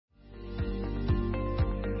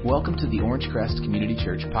Welcome to the Orange Crest Community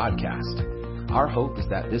Church podcast. Our hope is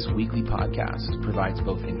that this weekly podcast provides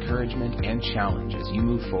both encouragement and challenge as you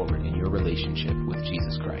move forward in your relationship with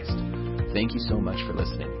Jesus Christ. Thank you so much for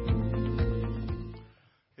listening.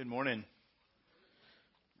 Good morning.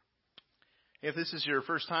 If this is your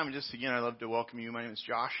first time, just again, I'd love to welcome you. My name is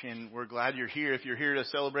Josh, and we're glad you're here. If you're here to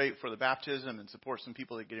celebrate for the baptism and support some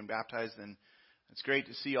people that are getting baptized, then it's great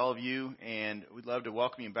to see all of you, and we'd love to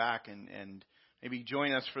welcome you back and maybe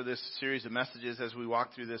join us for this series of messages as we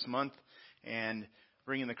walk through this month and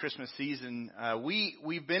bring in the Christmas season.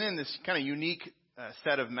 We've been in this kind of unique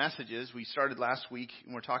set of messages. We started last week,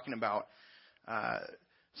 and we're talking about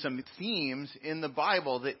some themes in the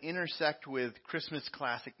Bible that intersect with Christmas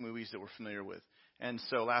classic movies that we're familiar with. And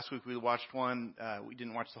so last week we watched one. We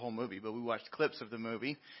didn't watch the whole movie, but we watched clips of the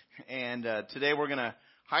movie. And today we're going to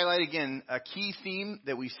highlight again a key theme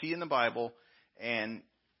that we see in the Bible and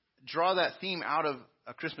draw that theme out of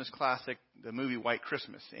a Christmas classic, the movie White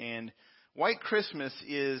Christmas. And White Christmas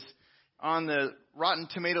is on the Rotten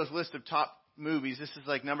Tomatoes list of top movies. This is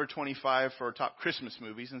like number 25 for top Christmas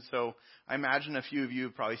movies. And so I imagine a few of you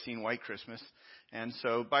have probably seen White Christmas. And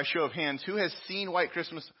so by show of hands, who has seen White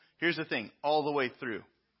Christmas? Here's the thing, all the way through.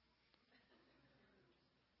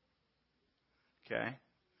 Okay.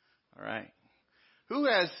 All right. Who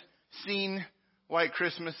has seen White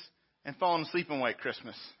Christmas and fallen asleep on White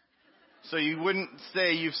Christmas? So you wouldn't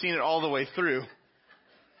say you've seen it all the way through.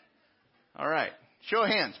 All right. Show of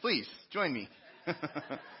hands, please. Join me.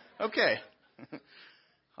 Okay.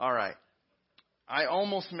 All right. I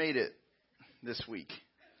almost made it this week.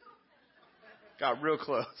 Got real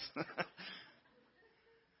close.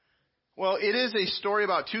 Well, it is a story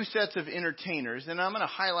about two sets of entertainers, and I'm going to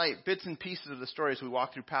highlight bits and pieces of the story as we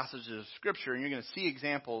walk through passages of Scripture, and you're going to see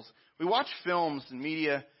examples. We watch films and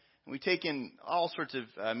media, and we take in all sorts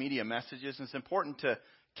of media messages, and it's important to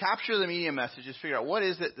capture the media messages, figure out what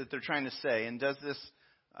is it that they're trying to say, and does this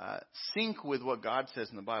sync with what God says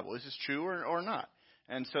in the Bible? Is this true or not?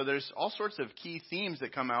 And so there's all sorts of key themes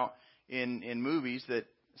that come out in movies that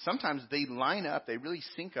sometimes they line up, they really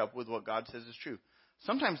sync up with what God says is true.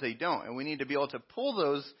 Sometimes they don't, and we need to be able to pull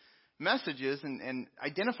those messages and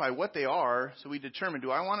identify what they are so we determine,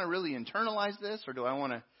 do I want to really internalize this or do I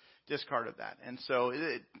want to discard of that? And so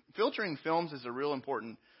filtering films is a real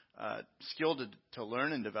important skill to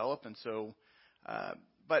learn and develop. And so,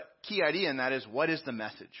 but key idea in that is, what is the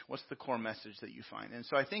message? What's the core message that you find? And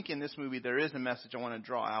so I think in this movie there is a message I want to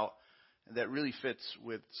draw out that really fits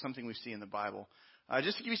with something we see in the Bible.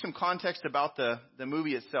 Just to give you some context about the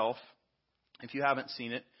movie itself, if you haven't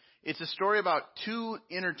seen it, it's a story about two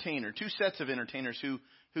sets of entertainers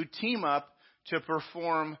who team up to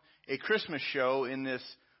perform a Christmas show in this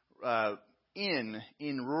inn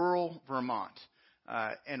in rural Vermont.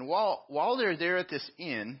 And while they're there at this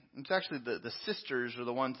inn, it's actually the sisters are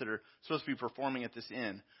the ones that are supposed to be performing at this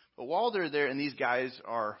inn. But while they're there, and these guys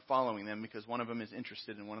are following them because one of them is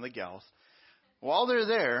interested in one of the gals. While they're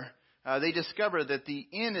there, they discover that the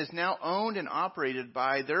inn is now owned and operated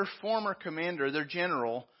by their former commander, their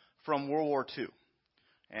general from World War II.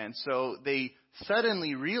 And so they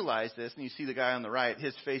suddenly realize this, and you see the guy on the right,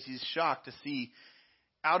 his face, he's shocked to see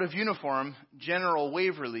out of uniform General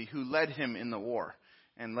Waverly, who led him in the war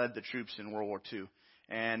and led the troops in World War II.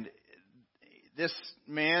 And this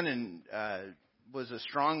man was a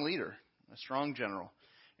strong leader, a strong general.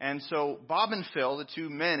 And so Bob and Phil, the two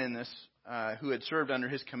men in this, who had served under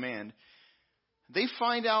his command, they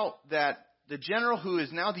find out that the general who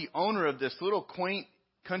is now the owner of this little quaint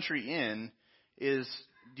country inn is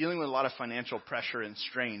dealing with a lot of financial pressure and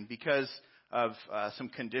strain because of some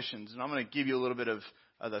conditions. And I'm going to give you a little bit of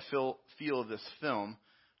the feel of this film.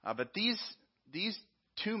 But these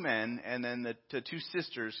two men and then the two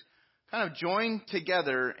sisters kind of join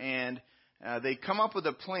together, and they come up with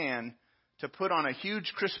a plan to put on a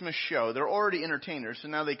huge Christmas show. They're already entertainers, so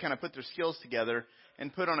now they kind of put their skills together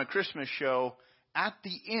and put on a Christmas show at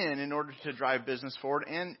the inn in order to drive business forward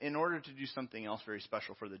and in order to do something else very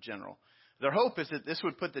special for the general. Their hope is that this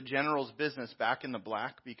would put the general's business back in the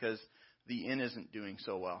black because the inn isn't doing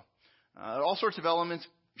so well. All sorts of elements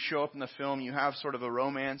show up in the film. You have sort of a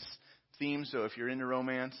romance theme, so if you're into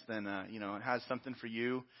romance, then it has something for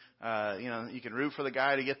you. You can root for the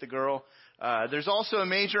guy to get the girl. There's also a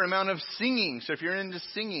major amount of singing, so if you're into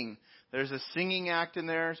singing, there's a singing act in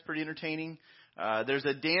there. It's pretty entertaining. There's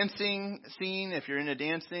a dancing scene. If you're into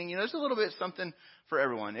dancing, there's a little bit something for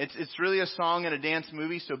everyone. It's really a song and a dance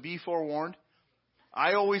movie, so be forewarned.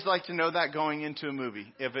 I always like to know that going into a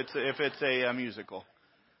movie if it's a musical.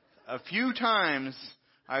 A few times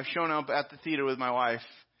I've shown up at the theater with my wife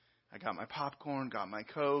I got my popcorn, got my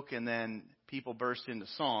Coke, and then people burst into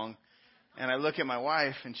song. And I look at my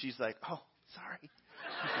wife, and she's like, "Oh, sorry."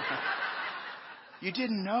 "You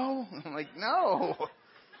didn't know?" I'm like, "No."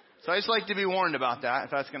 So I just like to be warned about that,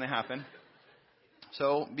 if that's going to happen.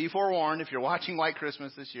 So be forewarned, if you're watching White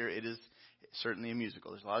Christmas this year, it is certainly a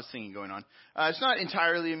musical. There's a lot of singing going on. It's not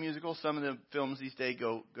entirely a musical. Some of the films these days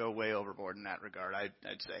go way overboard in that regard, I'd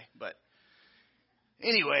say. But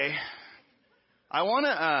anyway, I want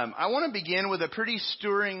to begin with a pretty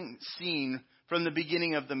stirring scene from the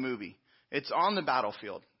beginning of the movie. It's on the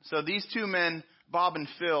battlefield. So these two men, Bob and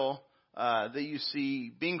Phil, that you see,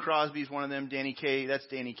 Bing Crosby's one of them. Danny Kaye, that's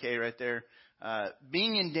Danny Kaye right there.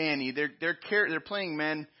 Bing and Danny, they're playing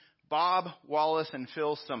men. Bob, Wallace, and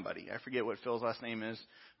Phil somebody. I forget what Phil's last name is.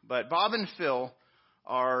 But Bob and Phil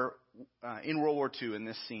are in World War II in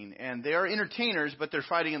this scene. And they are entertainers, but they're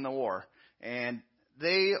fighting in the war. And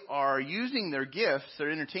they are using their gifts,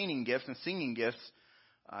 their entertaining gifts and singing gifts,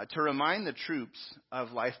 to remind the troops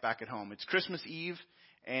of life back at home. It's Christmas Eve,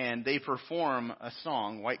 and they perform a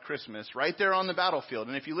song, White Christmas, right there on the battlefield.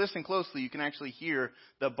 And if you listen closely, you can actually hear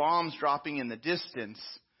the bombs dropping in the distance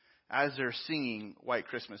as they're singing White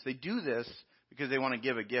Christmas. They do this because they want to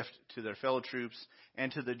give a gift to their fellow troops and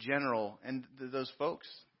to the general and those folks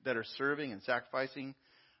that are serving and sacrificing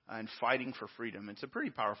and fighting for freedom. It's a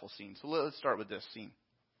pretty powerful scene. So let's start with this scene.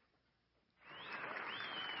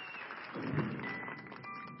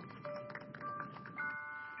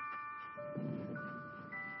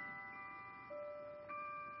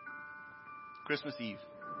 Christmas Eve.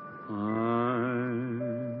 I'm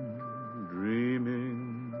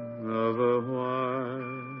dreaming of a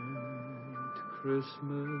white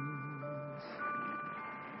Christmas,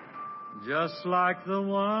 just like the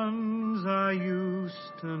ones I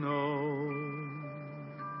used to know,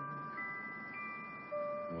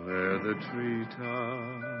 where the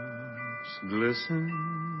treetops glisten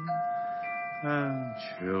and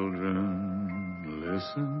children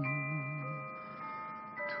listen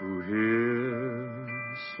to hear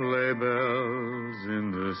sleigh bells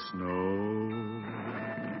in the snow.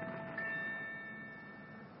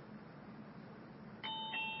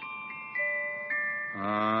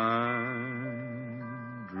 I'm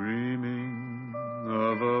dreaming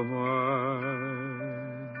of a white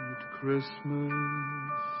Christmas,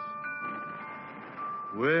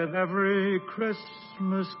 with every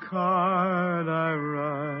Christmas card I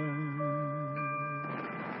write.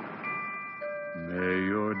 May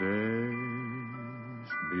your days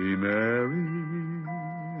be merry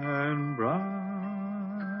and bright,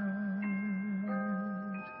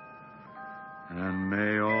 and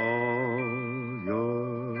may all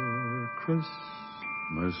your Christmases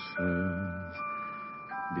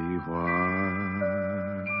be white.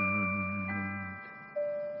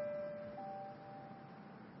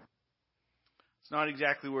 It's not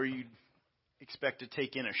exactly where you'd expect to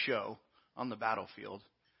take in a show on the battlefield.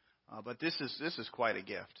 But this is quite a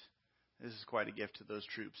gift. This is quite a gift to those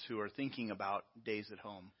troops who are thinking about days at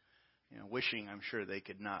home. Wishing, I'm sure, they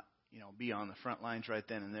could not, be on the front lines right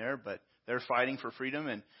then and there, but they're fighting for freedom.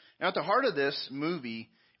 And at the heart of this movie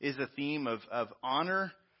is a theme of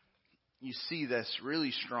honor. You see this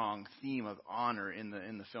really strong theme of honor in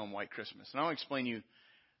the film White Christmas. And I'll explain to you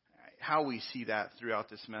how we see that throughout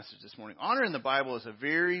this message this morning. Honor in the Bible is a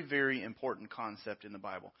very, very important concept in the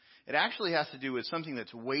Bible. It actually has to do with something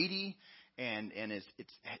that's weighty and it's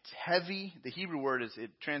heavy. The Hebrew word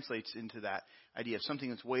it translates into that idea of something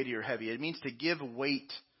that's weighty or heavy. It means to give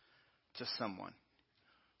weight to someone.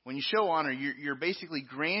 When you show honor, you're basically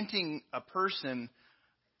granting a person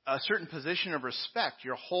a certain position of respect.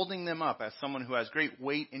 You're holding them up as someone who has great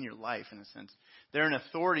weight in your life, in a sense. They're an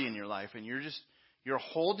authority in your life, and you're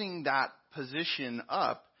holding that position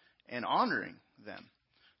up and honoring them.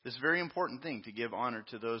 This is a very important thing, to give honor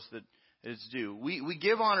to those that is due. We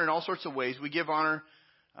give honor in all sorts of ways. We give honor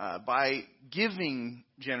by giving,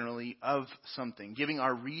 generally, of something, giving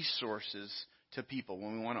our resources to people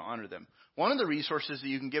when we want to honor them. One of the resources that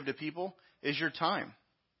you can give to people is your time.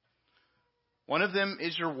 One of them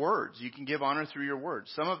is your words. You can give honor through your words.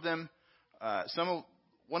 One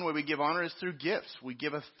way we give honor is through gifts. We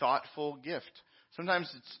give a thoughtful gift. Sometimes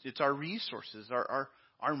it's our resources, our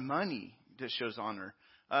money that shows honor.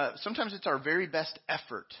 Sometimes it's our very best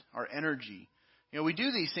effort, our energy. We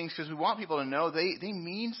do these things because we want people to know they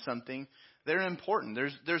mean something. They're important.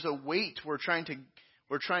 There's a weight. We're trying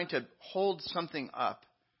to hold something up,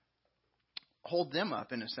 hold them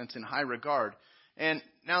up in a sense in high regard. And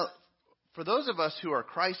now, for those of us who are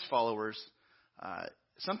Christ followers,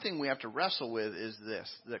 something we have to wrestle with is this: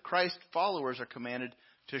 that Christ followers are commanded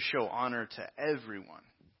to show honor to everyone.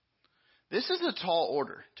 This is a tall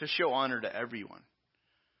order to show honor to everyone.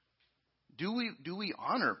 Do we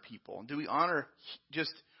honor people? Do we honor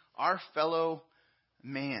just our fellow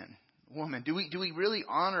man, woman? Do we really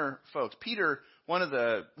honor folks? Peter,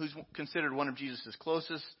 who's considered one of Jesus'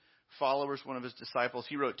 closest followers, one of his disciples,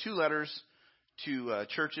 he wrote 2 letters to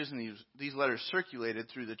churches, and these letters circulated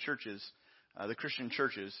through the churches, the Christian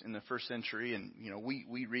churches in the first century. And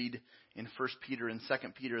we read in 1 Peter and 2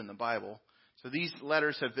 Peter in the Bible. So these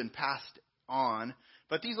letters have been passed on,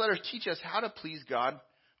 but these letters teach us how to please God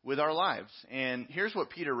with our lives. And here's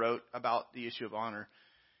what Peter wrote about the issue of honor.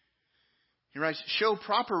 He writes, show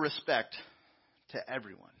proper respect to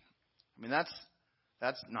everyone. I mean,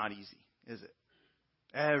 that's not easy, is it?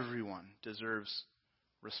 Everyone deserves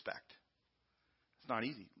respect. It's not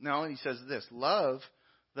easy. No, he says this, love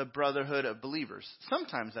the brotherhood of believers.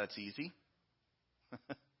 Sometimes that's easy.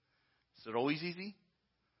 Is it always easy?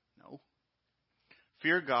 No.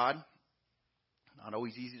 Fear God. Not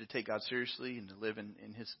always easy to take God seriously and to live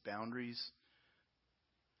in his boundaries.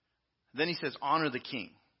 Then he says, honor the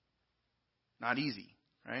king. Not easy,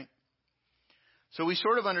 right? So we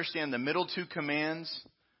sort of understand the middle 2 commands.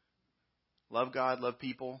 Love God, love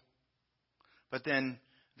people. But then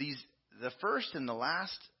the first and the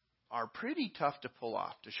last are pretty tough to pull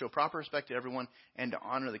off. To show proper respect to everyone and to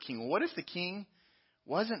honor the king. Well, what if the king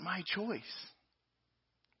wasn't my choice?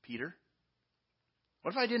 Peter?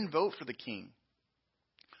 What if I didn't vote for the king?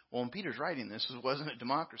 Well, when Peter's writing this, it wasn't a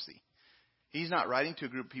democracy. He's not writing to a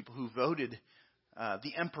group of people who voted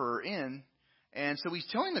the emperor in. And so he's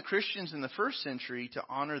telling the Christians in the first century to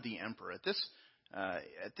honor the emperor. At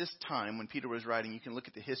this time, when Peter was writing, you can look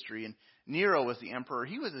at the history, and Nero was the emperor.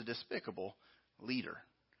 He was a despicable leader.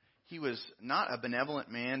 He was not a benevolent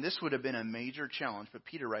man. This would have been a major challenge, but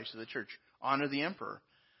Peter writes to the church, honor the emperor.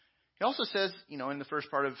 He also says, in the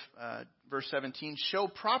first part of verse 17, show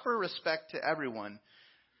proper respect to everyone.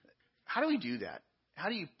 How do we do that? How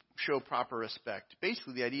do you show proper respect?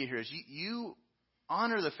 Basically, the idea here is you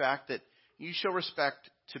honor the fact that you show respect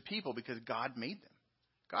to people because God made them.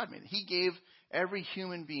 God made them. He gave every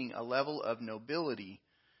human being a level of nobility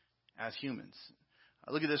as humans.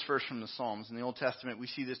 Look at this verse from the Psalms. In the Old Testament, we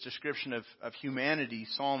see this description of humanity.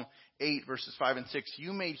 Psalm 8, verses 5 and 6.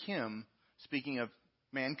 You made him, speaking of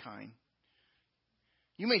mankind,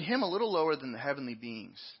 you made him a little lower than the heavenly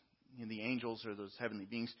beings. The angels are those heavenly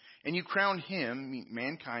beings. And you crowned him,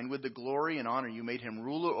 mankind, with the glory and honor. You made him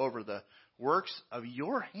ruler over the works of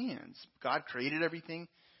your hands. God created everything.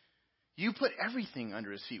 You put everything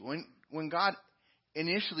under his feet. When God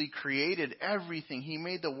initially created everything, he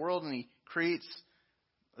made the world, and he creates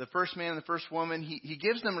the first man and the first woman. He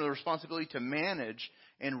gives them the responsibility to manage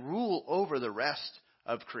and rule over the rest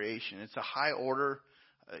of creation. It's a high order,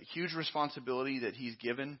 a huge responsibility that he's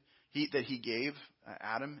given, that he gave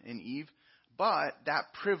Adam and Eve. But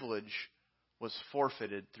that privilege was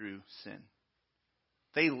forfeited through sin.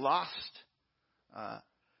 They lost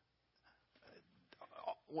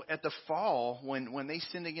at the fall, when they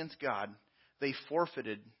sinned against God, they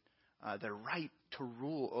forfeited their right to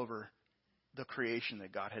rule over the creation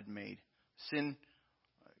that God had made. Sin,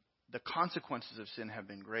 the consequences of sin have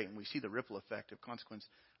been great, and we see the ripple effect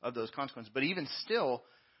of those consequences. But even still,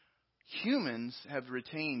 humans have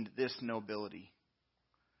retained this nobility,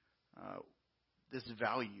 this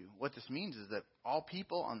value. What this means is that all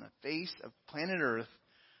people on the face of planet Earth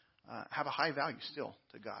have a high value still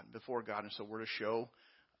to God, before God. And so we're to show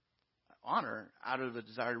honor out of a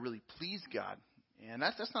desire to really please God. And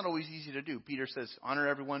that's not always easy to do. Peter says, honor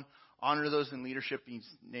everyone, honor those in leadership. He's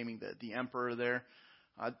naming the emperor there.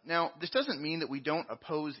 Now, this doesn't mean that we don't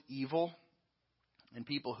oppose evil and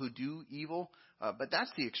people who do evil, but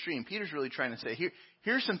that's the extreme. Peter's really trying to say,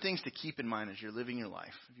 here's some things to keep in mind as you're living your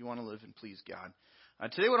life, if you want to live and please God.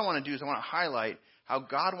 Today what I want to do is I want to highlight how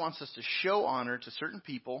God wants us to show honor to certain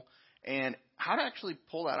people and how to actually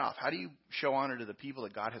pull that off. How do you show honor to the people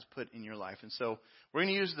that God has put in your life? And so we're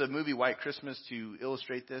going to use the movie White Christmas to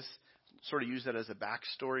illustrate this, sort of use that as a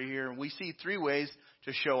backstory here. And we see 3 ways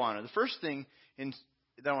to show honor. The first thing that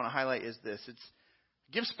I want to highlight is this. It's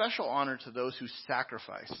give special honor to those who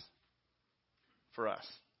sacrifice for us.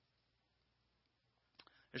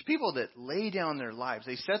 There's people that lay down their lives.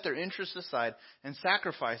 They set their interests aside and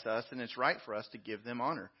sacrifice us, and it's right for us to give them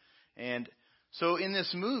honor. And so in this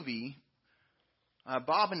movie,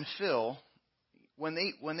 Bob and Phil, when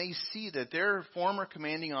they see that their former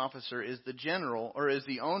commanding officer is the general or is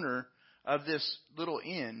the owner of this little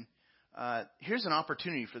inn, here's an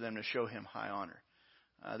opportunity for them to show him high honor.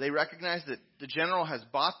 They recognize that the general has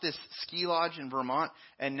bought this ski lodge in Vermont,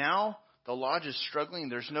 and now the lodge is struggling.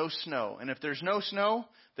 There's no snow. And if there's no snow,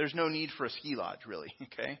 there's no need for a ski lodge, really.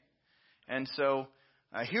 Okay? And so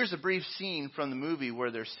here's a brief scene from the movie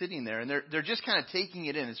where they're sitting there, and they're just kind of taking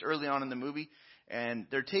it in. It's early on in the movie, and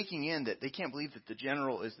they're taking in that they can't believe that the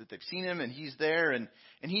general that they've seen him, and he's there, and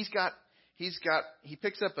he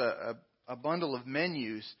picks up a bundle of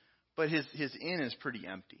menus, but his inn is pretty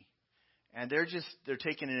empty. And they're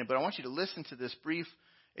taking it in. But I want you to listen to this brief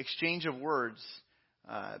exchange of words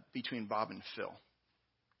between Bob and Phil.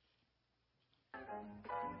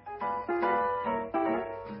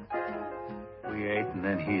 We ate and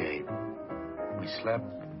then he ate. We slept,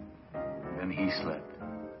 and then he slept.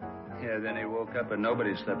 Yeah, then he woke up and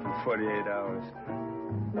nobody slept for 48 hours.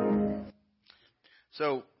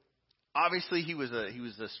 So obviously he was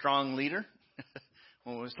a strong leader.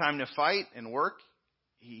 When it was time to fight and work,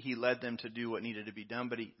 he led them to do what needed to be done.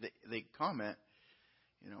 But they comment,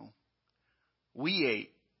 we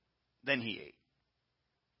ate, then he ate.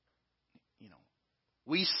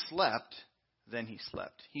 We slept, then he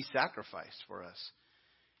slept. He sacrificed for us.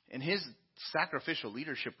 And his sacrificial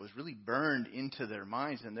leadership was really burned into their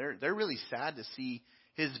minds. And they're really sad to see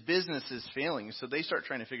his business is failing. So they start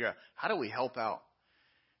trying to figure out, how do we help out?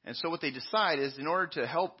 And so what they decide is, in order to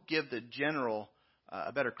help give the general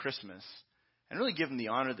a better Christmas and really give him the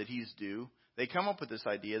honor that he's due, they come up with this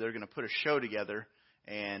idea. They're going to put a show together,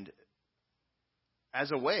 and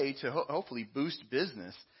as a way to hopefully boost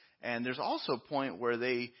business. And there's also a point where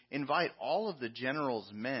they invite all of the general's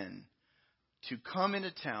men to come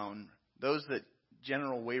into town, those that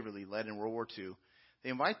General Waverly led in World War II.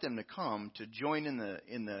 They invite them to come to join in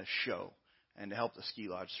the show and to help the ski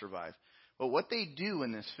lodge survive. But what they do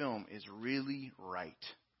in this film is really right.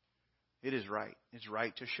 It is right. It's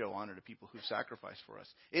right to show honor to people who've sacrificed for us.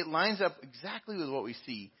 It lines up exactly with what we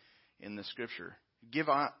see in the Scripture. Give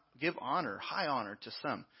honor, high honor to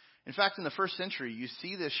some. In fact, in the first century, you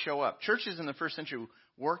see this show up. Churches in the first century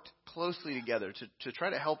worked closely together to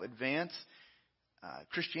try to help advance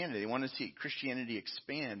Christianity. They wanted to see Christianity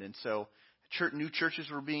expand. And so new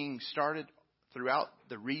churches were being started throughout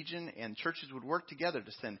the region, and churches would work together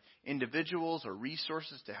to send individuals or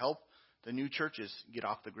resources to help the new churches get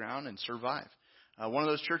off the ground and survive. One of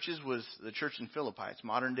those churches was the church in Philippi. It's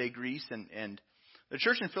modern-day Greece. And the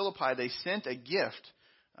church in Philippi, they sent a gift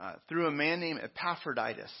through a man named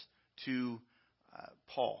Epaphroditus to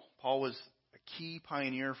Paul. Paul was a key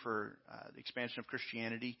pioneer for the expansion of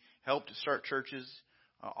Christianity, helped to start churches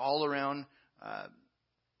all around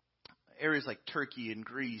areas like Turkey and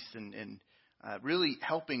Greece, and really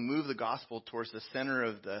helping move the gospel towards the center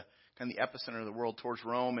of the epicenter of the world, towards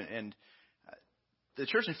Rome. And the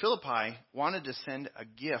church in Philippi wanted to send a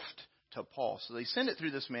gift to Paul. So they send it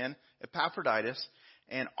through this man, Epaphroditus.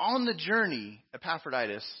 And on the journey,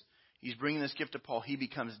 Epaphroditus, he's bringing this gift to Paul. He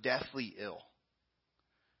becomes deathly ill.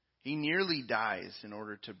 He nearly dies in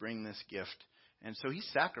order to bring this gift. And so he's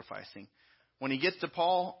sacrificing. When he gets to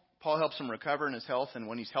Paul, Paul helps him recover in his health. And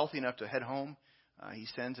when he's healthy enough to head home, he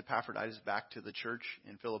sends Epaphroditus back to the church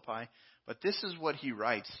in Philippi. But this is what he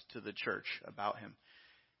writes to the church about him.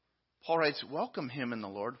 Paul writes, welcome him in the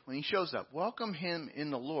Lord. When he shows up, welcome him in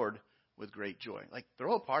the Lord with great joy. Like,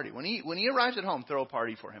 throw a party. When he arrives at home, throw a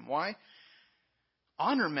party for him. Why?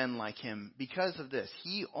 Honor men like him because of this.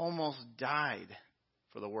 He almost died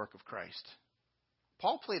for the work of Christ.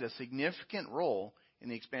 Paul played a significant role in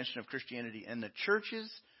the expansion of Christianity, and the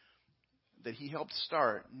churches that he helped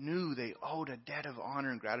start knew they owed a debt of honor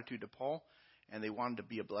and gratitude to Paul, and they wanted to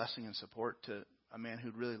be a blessing and support to a man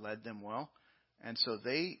who'd really led them well. And so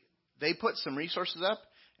they put some resources up,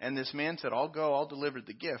 and this man said, I'll go, I'll deliver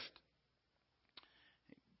the gift.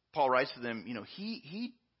 Paul writes to them,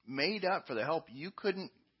 he made up for the help you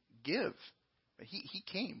couldn't give. But he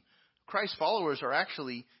came. Christ's followers are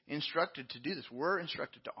actually instructed to do this. We're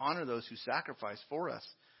instructed to honor those who sacrifice for us.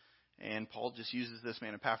 And Paul just uses this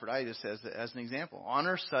man Epaphroditus as an example.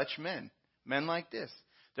 Honor such men like this.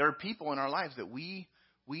 There are people in our lives that we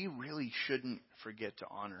really shouldn't forget to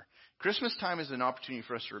honor. Christmas time is an opportunity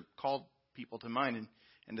for us to call people to mind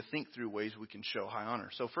and to think through ways we can show high honor.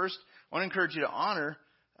 So first, I want to encourage you to honor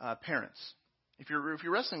parents. If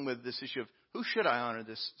you're wrestling with this issue of who should I honor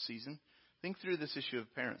this season, think through this issue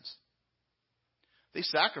of parents. They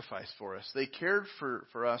sacrificed for us. They cared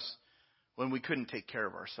for us when we couldn't take care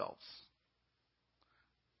of ourselves.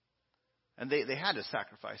 And they had to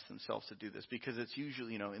sacrifice themselves to do this because it's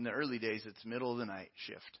usually, in the early days, it's middle of the night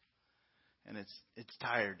shift. And it's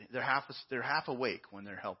tired. They're half awake when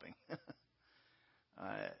they're helping.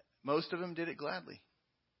 Most of them did it gladly.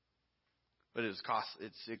 But it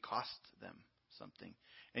cost them something.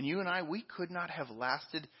 And you and I, we could not have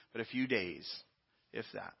lasted but a few days, if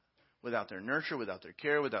that, without their nurture, without their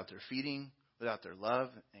care, without their feeding, without their love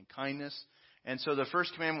and kindness. And so the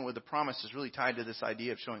first commandment with the promise is really tied to this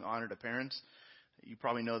idea of showing honor to parents. You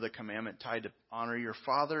probably know the commandment tied to honor your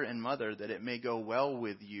father and mother, that it may go well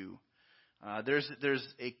with you. There's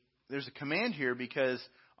a command here because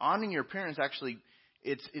honoring your parents actually,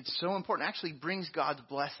 it's so important. It actually brings God's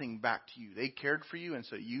blessing back to you. They cared for you, and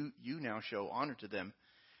so you now show honor to them.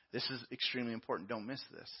 This is extremely important. Don't miss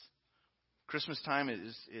this. Christmas time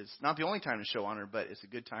is not the only time to show honor, but it's a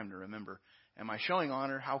good time to remember. Am I showing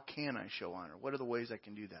honor? How can I show honor? What are the ways I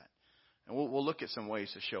can do that? And we'll look at some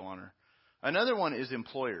ways to show honor. Another one is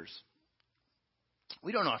employers.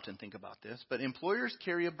 We don't often think about this, but employers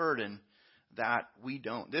carry a burden that we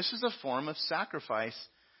don't. This is a form of sacrifice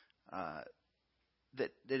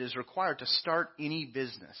that is required to start any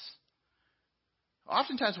business.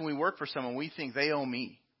 Oftentimes when we work for someone, we think they owe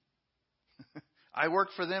me. I work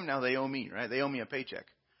for them, now they owe me, right? They owe me a paycheck.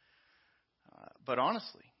 But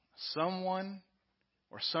honestly, someone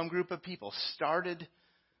or some group of people started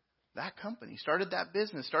that company, started that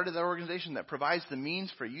business, started that organization that provides the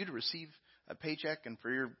means for you to receive a paycheck and for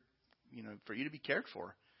you to be cared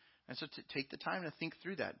for. And so to take the time to think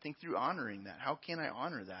through that, think through honoring that. How can I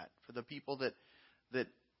honor that for the people that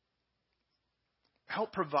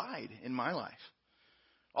help provide in my life?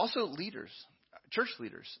 Also leaders, church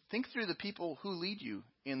leaders, think through the people who lead you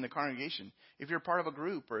in the congregation. If you're part of a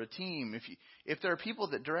group or a team, if there are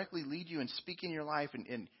people that directly lead you and speak in your life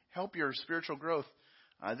and help your spiritual growth,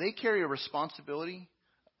 they carry a responsibility,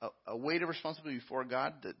 a weight of responsibility before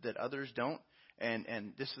God that others don't.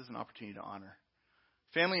 And this is an opportunity to honor.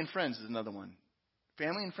 Family and friends is another one.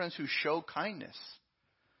 Family and friends who show kindness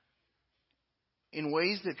in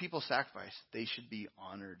ways that people sacrifice, they should be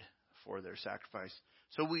honored for their sacrifice.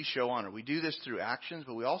 So we show honor. We do this through actions,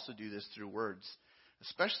 but we also do this through words,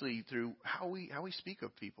 especially through how we speak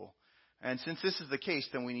of people. And since this is the case,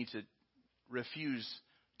 then we need to refuse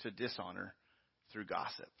to dishonor through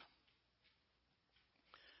gossip.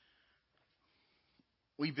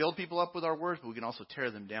 We build people up with our words, but we can also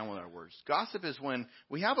tear them down with our words. Gossip is when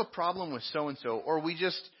we have a problem with so-and-so, or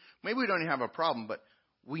maybe we don't even have a problem, but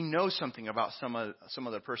we know something about some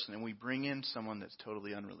other person, and we bring in someone that's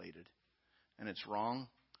totally unrelated. And it's wrong,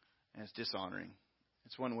 and it's dishonoring.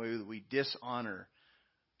 It's one way that we dishonor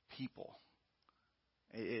people.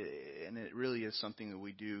 And it really is something that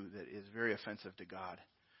we do that is very offensive to God.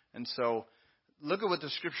 And so look at what the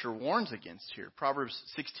Scripture warns against here. Proverbs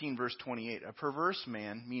 16, verse 28. A perverse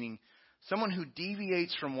man, meaning someone who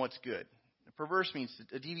deviates from what's good. A perverse means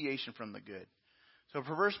a deviation from the good. So a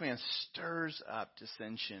perverse man stirs up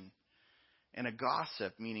dissension. And a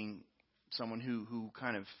gossip, meaning someone who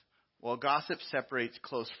kind of, gossip separates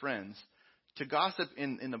close friends. To gossip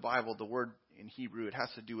in the Bible, the word in Hebrew, it has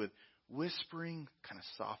to do with whispering kind of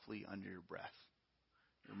softly under your breath.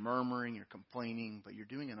 You're murmuring, you're complaining, but you're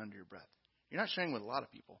doing it under your breath. You're not sharing with a lot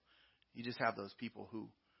of people. You just have those people who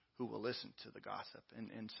will listen to the gossip.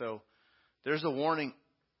 And so there's a warning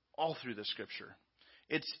all through the Scripture.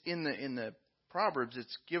 It's in the Proverbs,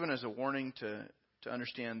 it's given as a warning to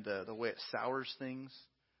understand the way it sours things,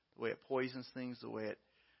 the way it poisons things, the way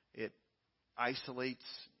it isolates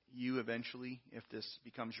you eventually if this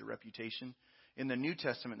becomes your reputation. In the New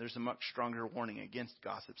Testament, there's a much stronger warning against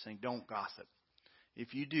gossip, saying don't gossip.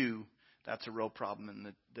 If you do, that's a real problem,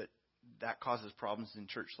 and that causes problems in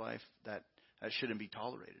church life that shouldn't be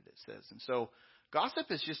tolerated, it says. And so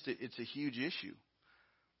gossip is it's a huge issue.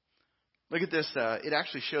 Look at this. It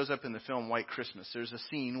actually shows up in the film White Christmas. There's a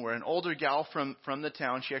scene where an older gal from the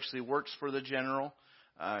town, she actually works for the general.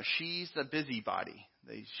 She's a busybody.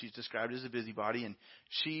 She's described as a busybody, and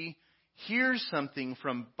she hears something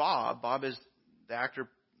from Bob. Bob is the actor,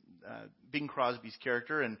 Bing Crosby's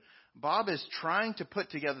character, and Bob is trying to put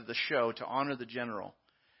together the show to honor the general.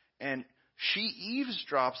 And she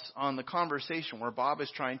eavesdrops on the conversation where Bob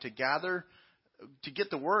is trying to get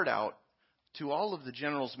the word out to all of the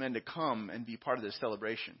general's men to come and be part of this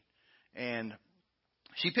celebration. And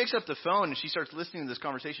she picks up the phone and she starts listening to this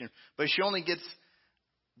conversation, but she only gets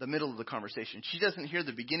the middle of the conversation. She doesn't hear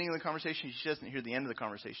the beginning of the conversation. She doesn't hear the end of the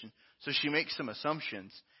conversation. So she makes some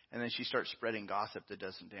assumptions, and then she starts spreading gossip that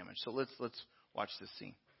does some damage. So let's watch this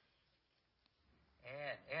scene.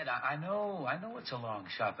 Ed, I know it's a long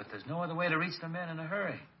shot, but there's no other way to reach the men in a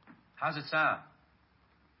hurry. How's it sound?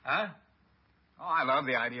 Huh? Oh, I love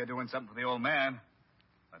the idea of doing something for the old man.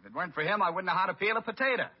 If it weren't for him, I wouldn't know how to peel a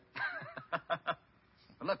potato.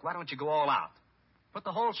 But look, why don't you go all out? Put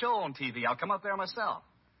the whole show on TV. I'll come up there myself.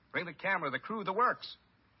 Bring the camera, the crew, the works.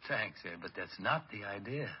 Thanks, Ed, but that's not the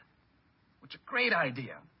idea. It's a great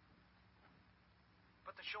idea.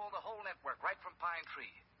 Put the show on the whole network right from Pine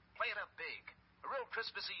Tree. Play it up big. A real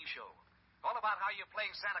Christmas Eve show. All about how you're playing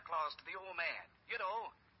Santa Claus to the old man. You know,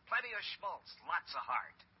 plenty of schmaltz, lots of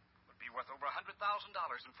heart. Would be worth over $100,000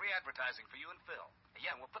 in free advertising for you and Phil.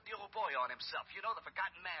 Yeah, we'll put the old boy on himself. You know, the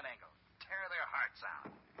forgotten man angle. Tear their hearts out.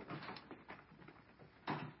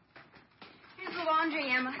 Here's the laundry,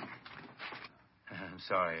 Emma. I'm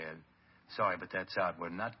sorry, Ed. Sorry, but that's out. We're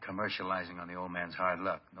not commercializing on the old man's hard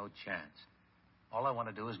luck. No chance. All I want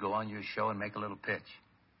to do is go on your show and make a little pitch.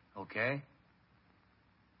 Okay?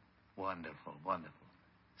 Wonderful, wonderful.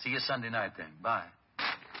 See you Sunday night, then. Bye.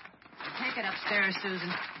 Take it upstairs, Susan.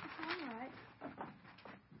 All right.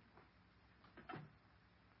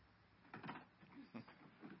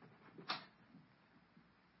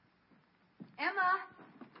 Emma.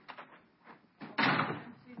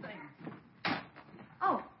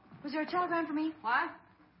 Oh, was there a telegram for me? What?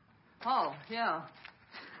 Oh, yeah.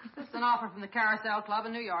 Just an offer from the Carousel Club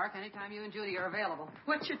in New York. Anytime you and Judy are available.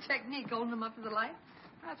 What's your technique, holding them up to the light?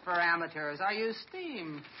 That's for amateurs. I use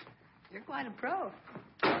steam. You're quite a pro.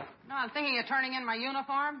 No, I'm thinking of turning in my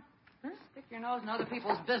uniform. Huh? Stick your nose in other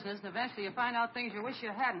people's business, and eventually you find out things you wish you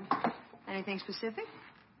hadn't. Anything specific?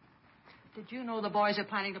 Did you know the boys are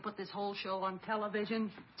planning to put this whole show on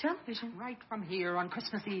television? Television? Right from here on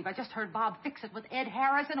Christmas Eve. I just heard Bob fix it with Ed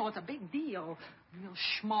Harrison. Oh, it's a big deal. Real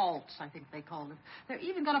schmaltz, I think they called it. They're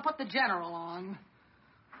even going to put the General on.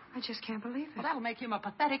 I just can't believe it. Well, that'll make him a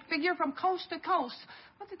pathetic figure from coast to coast.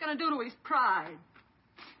 What's it going to do to his pride?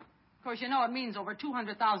 Of course, you know it means over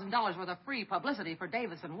 $200,000 worth of free publicity for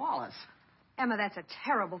Davis and Wallace. Emma, that's a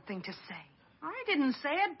terrible thing to say. I didn't say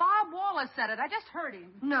it. Bob Wallace said it. I just heard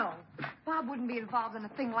him. No, Bob wouldn't be involved in a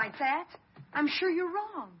thing like that. I'm sure you're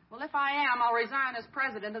wrong. Well, if I am, I'll resign as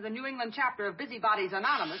president of the New England chapter of Busybodies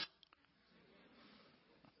Anonymous.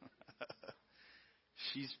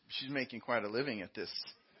 She's making quite a living at this.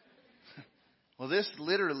 Well, this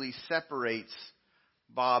literally separates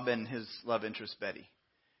Bob and his love interest, Betty.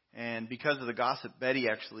 And because of the gossip, Betty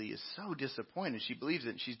actually is so disappointed. She believes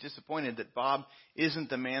it. She's disappointed that Bob isn't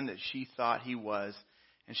the man that she thought he was.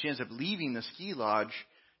 And she ends up leaving the ski lodge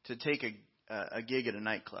to take a gig at a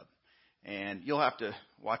nightclub. And you'll have to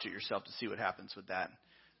watch it yourself to see what happens with that.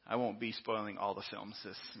 I won't be spoiling all the films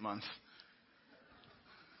this month.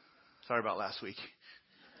 Sorry about last week.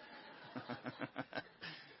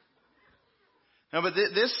 No, but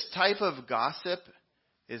this type of gossip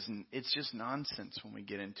it's just nonsense when we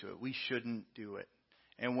get into it. We shouldn't do it.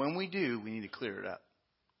 And when we do, we need to clear it up.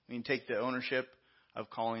 We need to take the ownership of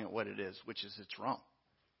calling it what it is, which is it's wrong.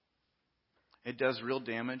 It does real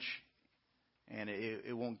damage, and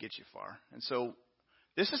it won't get you far. And so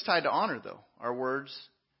this is tied to honor, though, our words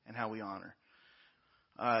and how we honor.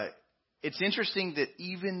 It's interesting that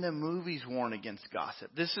even the movies warn against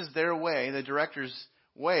gossip. This is their way, the director's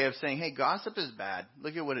way of saying, hey, gossip is bad.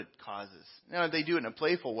 Look at what it causes. Now, they do it in a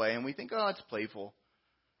playful way, and we think, oh, it's playful.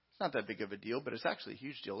 It's not that big of a deal, but it's actually a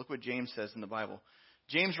huge deal. Look what James says in the Bible.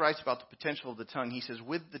 James writes about the potential of the tongue. He says,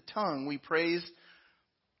 with the tongue we praise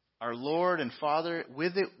our Lord and Father.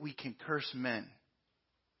 With it we can curse men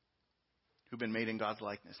who've been made in God's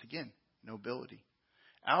likeness. Again, nobility.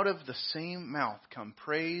 Out of the same mouth come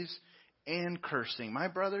praise and cursing. My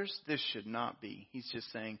brothers, this should not be. He's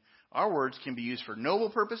just saying, our words can be used for noble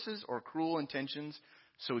purposes or cruel intentions,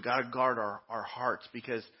 so we got to guard our hearts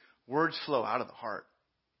because words flow out of the heart.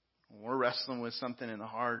 When we're wrestling with something in the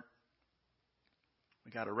heart,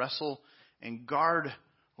 we got to wrestle and guard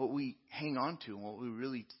what we hang on to and what we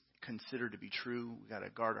really consider to be true. We got to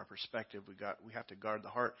guard our perspective. We have to guard the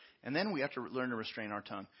heart, and then we have to learn to restrain our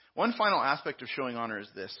tongue. One final aspect of showing honor is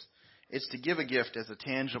this: it's to give a gift as a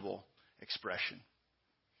tangible expression.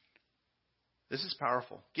 This is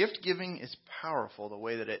powerful. Gift giving is powerful the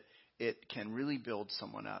way that it can really build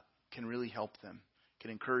someone up, can really help them, can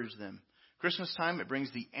encourage them. Christmas time, it brings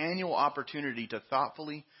the annual opportunity to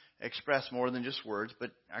thoughtfully express more than just words,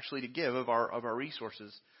 but actually to give of our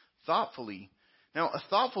resources thoughtfully. Now, a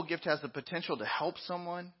thoughtful gift has the potential to help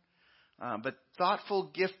someone, but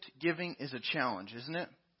thoughtful gift giving is a challenge, isn't it?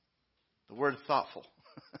 The word thoughtful.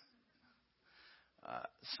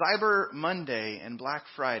 Cyber Monday and Black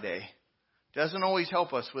Friday doesn't always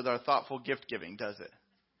help us with our thoughtful gift giving, does it?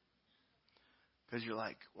 Because you're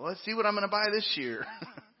like, well, let's see what I'm going to buy this year.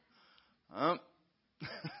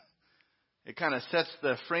 It kind of sets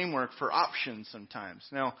the framework for options sometimes.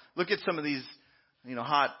 Now, look at some of these,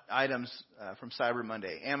 hot items from Cyber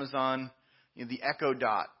Monday. Amazon, the Echo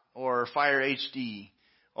Dot, or Fire HD,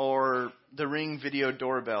 or the Ring Video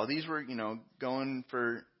Doorbell. These were, going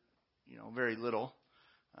for, very little.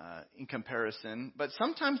 In comparison. But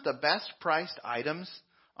sometimes the best priced items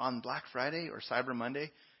on Black Friday or Cyber Monday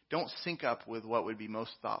don't sync up with what would be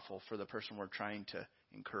most thoughtful for the person we're trying to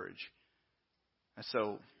encourage. And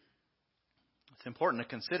so it's important to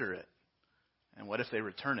consider it. And what if they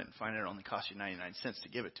return it and find it only cost you 99 cents to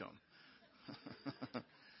give it to them?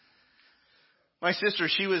 My sister,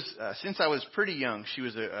 she was, since I was pretty young, she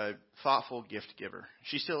was a thoughtful gift giver.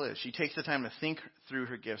 She still is. She takes the time to think through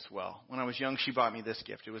her gifts well. When I was young, she bought me this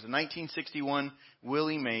gift. It was a 1961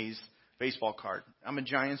 Willie Mays baseball card. I'm a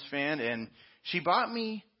Giants fan, and she bought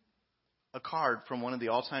me a card from one of the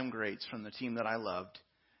all-time greats from the team that I loved,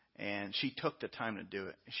 and she took the time to do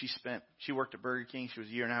it. She worked at Burger King. She was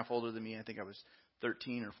a year and a half older than me. I think I was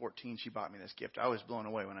 13 or 14. She bought me this gift. I was blown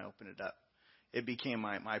away when I opened it up. It became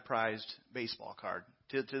my prized baseball card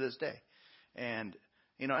to this day. And,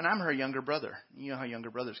 and I'm her younger brother. You know how younger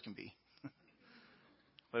brothers can be.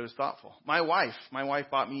 But it was thoughtful. My wife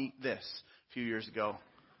bought me this a few years ago,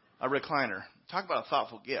 a recliner. Talk about a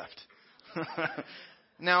thoughtful gift.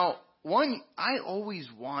 Now, I always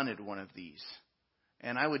wanted one of these.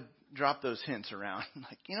 And I would drop those hints around.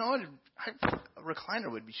 Like, you know what? A recliner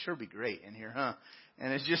would be great in here, huh?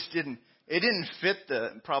 And it just didn't fit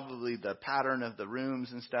probably the pattern of the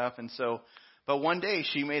rooms and stuff. And so, but one day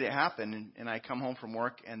she made it happen, and I come home from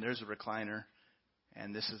work and there's a recliner,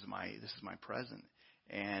 and this is my present.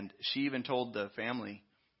 And she even told the family,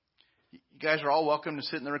 "You guys are all welcome to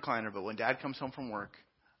sit in the recliner, but when Dad comes home from work,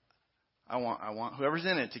 I want whoever's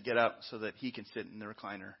in it to get up so that he can sit in the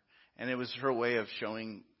recliner." And it was her way of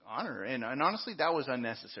showing honor. And honestly, that was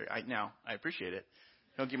unnecessary. I appreciate it.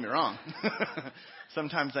 Don't get me wrong.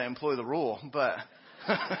 Sometimes I employ the rule, but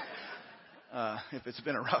if it's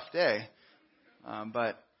been a rough day.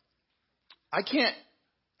 But I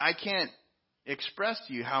can't express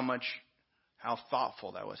to you how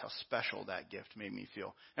thoughtful that was, how special that gift made me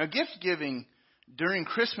feel. Now, gift giving during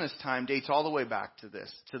Christmas time dates all the way back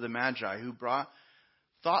to the Magi, who brought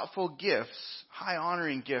thoughtful gifts, high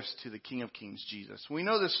honoring gifts to the King of Kings, Jesus. We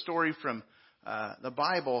know this story from the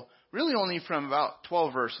Bible, really only from about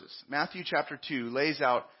 12 verses. Matthew chapter 2 lays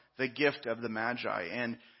out the gift of the Magi.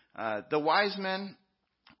 And the wise men,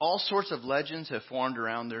 all sorts of legends have formed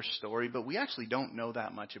around their story, but we actually don't know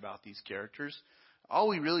that much about these characters.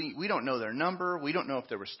 We don't know their number. We don't know if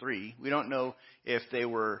there was 3. We don't know if they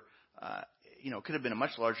were, could have been a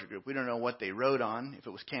much larger group. We don't know what they rode on, if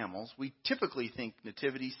it was camels. We typically think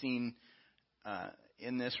nativity scene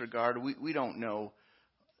in this regard. We don't know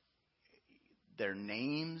their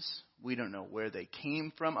names. We don't know where they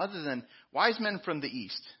came from, other than wise men from the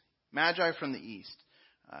east, Magi from the east.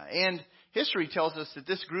 And history tells us that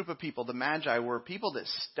this group of people, the Magi, were people that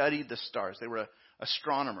studied the stars. They were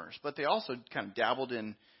astronomers, but they also kind of dabbled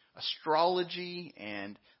in astrology,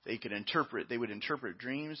 and they would interpret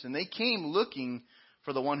dreams. And they came looking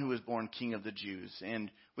for the one who was born King of the Jews. And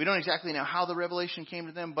we don't exactly know how the revelation came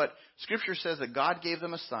to them, but Scripture says that God gave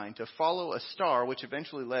them a sign to follow a star, which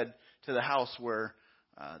eventually led to the house where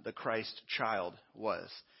the Christ child was.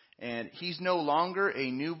 And he's no longer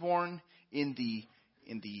a newborn in the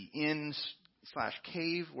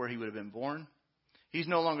inn/cave where he would have been born. He's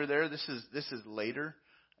no longer there. This is later.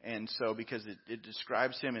 And so because it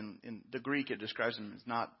describes him in the Greek, it describes him as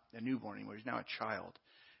not a newborn anymore. He's now a child.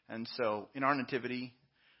 And so in our nativity,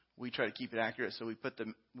 we try to keep it accurate. So we put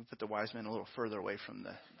the wise men a little further away from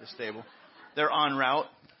the stable. They're en route.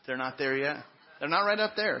 They're not there yet. They're not right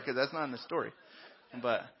up there because that's not in the story.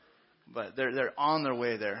 But they're on their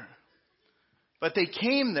way there. But they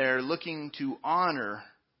came there looking to honor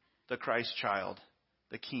the Christ child,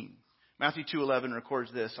 the King. Matthew 2:11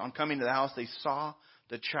 records this. On coming to the house, they saw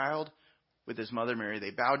the child with his mother Mary. They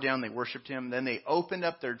bowed down, they worshipped him. Then they opened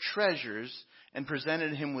up their treasures and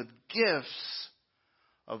presented him with gifts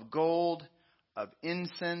of gold, of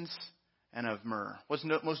incense, and of myrrh. What's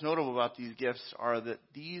most notable about these gifts are that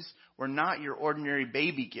these were not your ordinary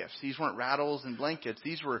baby gifts. These weren't rattles and blankets.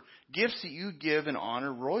 These were gifts that you give and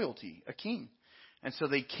honor royalty, a king. And so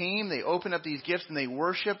they came, they opened up these gifts, and they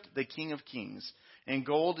worshipped the King of Kings. And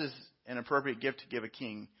gold is an appropriate gift to give a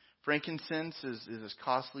king. Frankincense is this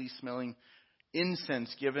costly smelling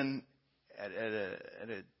incense given at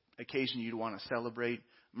an occasion you'd want to celebrate.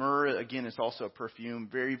 Myrrh, again, is also a perfume,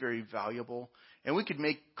 very, very valuable. And we could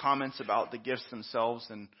make comments about the gifts themselves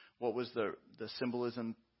and what was the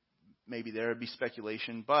symbolism maybe there. It'd be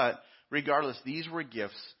speculation. But regardless, these were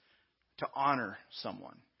gifts to honor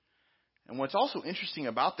someone. And what's also interesting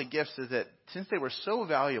about the gifts is that since they were so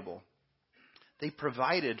valuable, they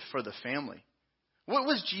provided for the family. What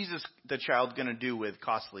was Jesus, the child, going to do with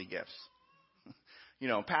costly gifts?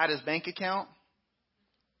 Pad his bank account?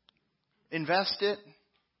 Invest it?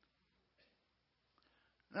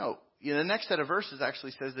 No. The next set of verses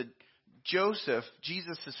actually says that Joseph,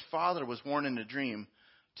 Jesus' father, was warned in a dream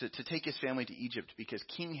to take his family to Egypt because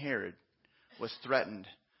King Herod was threatened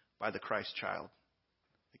by the Christ child,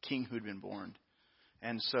 the king who'd been born.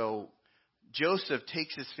 And so Joseph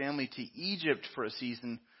takes his family to Egypt for a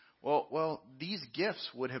season. Well, these gifts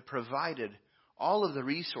would have provided all of the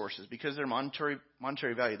resources, because their monetary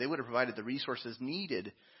value, they would have provided the resources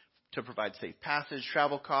needed to provide safe passage,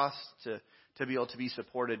 travel costs, to be able to be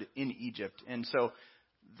supported in Egypt. And so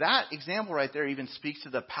that example right there even speaks to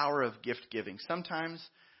the power of gift giving. Sometimes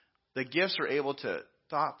the gifts are able to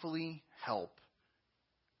thoughtfully help.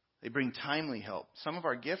 They bring timely help. Some of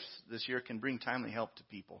our gifts this year can bring timely help to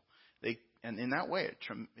people. And in that way,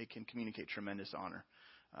 it can communicate tremendous honor.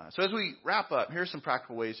 So as we wrap up, here's some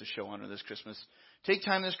practical ways to show honor this Christmas. Take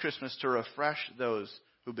time this Christmas to refresh those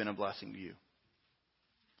who've been a blessing to you.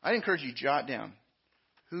 I'd encourage you to jot down,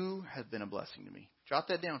 who has been a blessing to me? Jot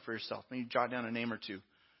that down for yourself. Maybe jot down a name or two.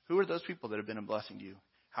 Who are those people that have been a blessing to you?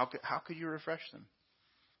 How could you refresh them?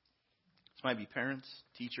 This might be parents,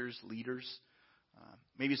 teachers, leaders.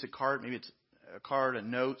 Maybe it's a card. Maybe it's a card, a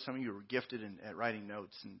note. Some of you were gifted at writing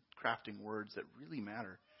notes and crafting words that really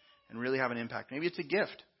matter and really have an impact. Maybe it's a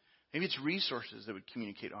gift. Maybe it's resources that would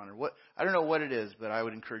communicate honor. I don't know what it is, but I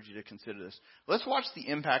would encourage you to consider this. Let's watch the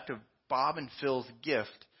impact of Bob and Phil's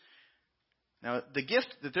gift. Now, the gift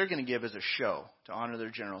that they're going to give is a show to honor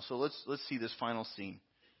their general. So let's see this final scene.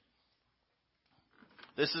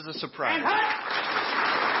 This is a surprise.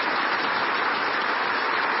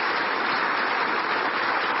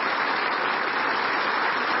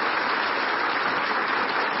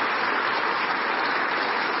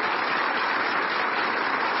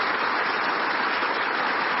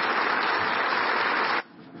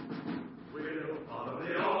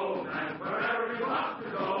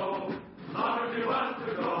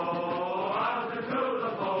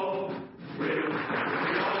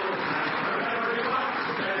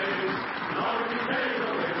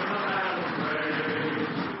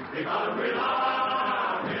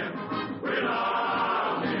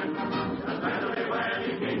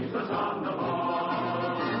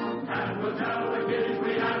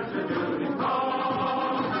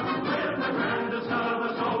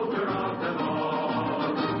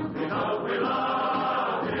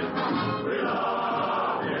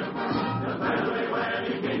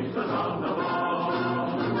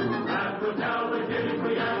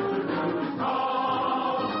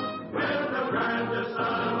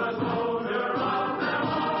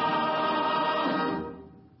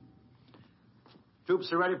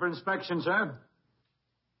 Troops are ready for inspection, sir.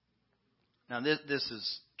 Now, this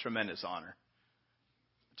is tremendous honor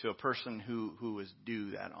to a person who was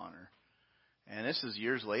due that honor. And this is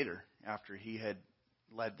years later after he had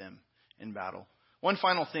led them in battle. One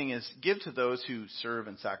final thing is give to those who serve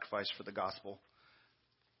and sacrifice for the gospel.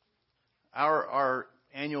 Our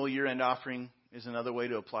annual year-end offering is another way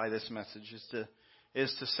to apply this message,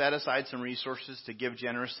 is to set aside some resources to give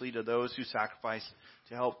generously to those who sacrifice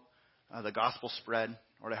to help the gospel spread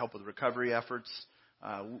or to help with recovery efforts.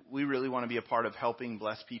 We really want to be a part of helping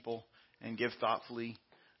bless people and give thoughtfully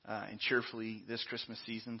and cheerfully this Christmas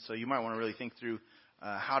season. So you might want to really think through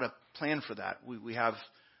how to plan for that. We have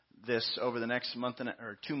this over the next month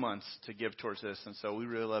or 2 months to give towards this. And so we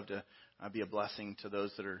really love to be a blessing to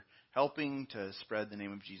those that are helping to spread the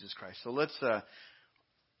name of Jesus Christ. So let's,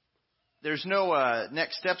 there's no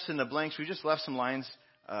next steps in the blanks. We just left some lines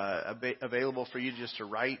available for you just to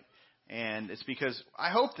write. And it's because I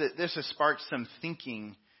hope that this has sparked some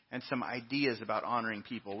thinking and some ideas about honoring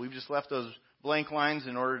people. We've just left those blank lines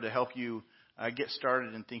in order to help you get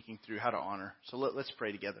started in thinking through how to honor. So let's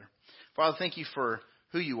pray together. Father, thank you for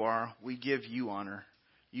who you are. We give you honor.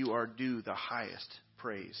 You are due the highest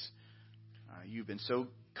praise. You've been so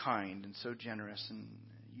kind and so generous, and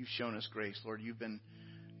you've shown us grace, Lord. You've been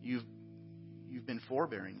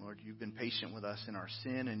forbearing, Lord. You've been patient with us in our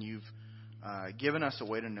sin, and you've given us a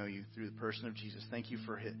way to know you through the person of Jesus. Thank you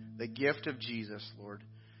for the gift of Jesus, Lord.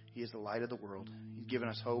 He is the light of the world. He's given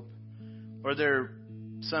us hope. Lord, there are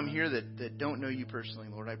some here that don't know you personally,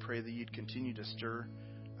 Lord. I pray that you'd continue to stir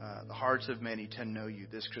the hearts of many to know you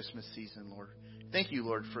this Christmas season, Lord. Thank you,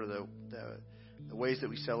 Lord, for the ways that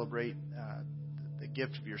we celebrate the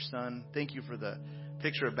gift of your Son. Thank you for the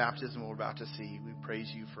picture of baptism we're about to see. We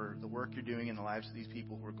praise you for the work you're doing in the lives of these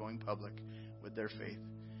people who are going public with their faith.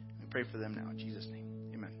 We pray for them now in Jesus' name.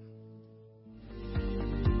 Amen.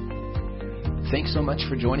 Thanks so much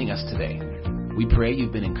for joining us today. We pray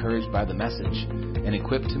you've been encouraged by the message and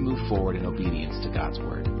equipped to move forward in obedience to God's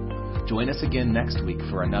Word. Join us again next week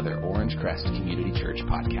for another Orange Crest Community Church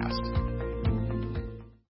podcast.